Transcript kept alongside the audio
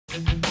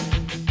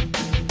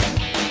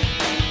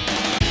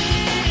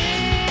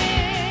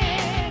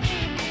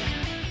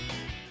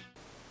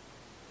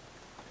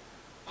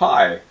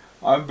Hi,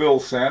 I'm Bill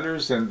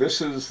Sanders, and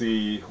this is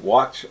the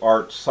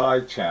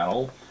WatchArtSci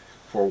channel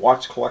for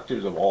watch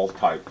collectors of all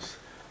types.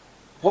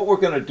 What we're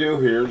going to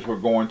do here is we're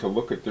going to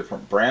look at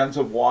different brands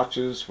of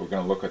watches. We're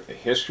going to look at the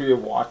history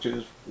of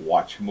watches,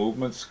 watch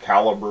movements,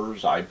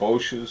 calibers,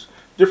 iboshes,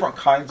 different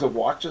kinds of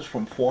watches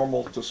from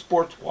formal to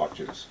sports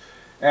watches.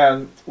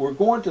 And we're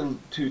going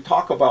to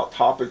talk about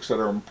topics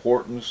that are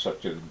important,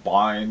 such as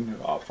buying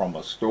from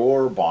a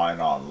store, buying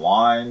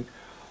online,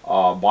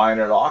 buying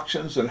at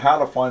auctions, and how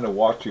to find a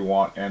watch you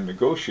want and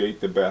negotiate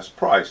the best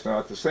price. Now,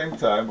 at the same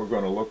time, we're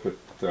going to look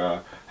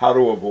at how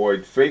to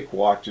avoid fake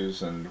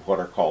watches and what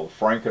are called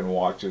Franken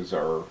watches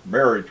or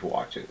marriage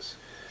watches.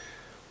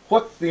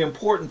 What the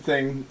important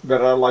thing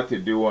that I like to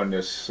do on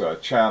this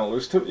channel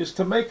is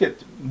to make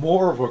it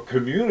more of a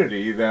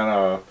community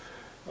than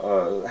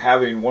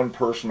having one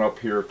person up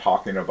here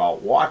talking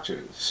about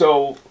watches.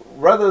 So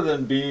rather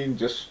than being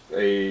just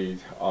a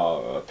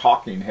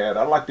talking head,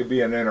 I'd like to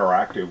be an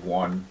interactive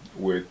one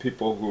with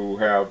people who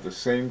have the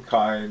same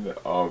kind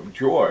of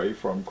joy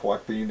from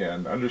collecting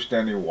and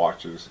understanding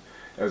watches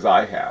as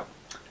I have.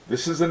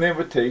 This is an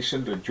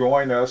invitation to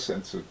join us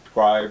and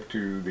subscribe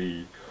to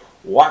the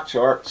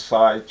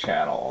WatchArtSci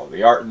channel,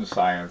 the art and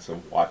science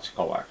of watch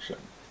collection.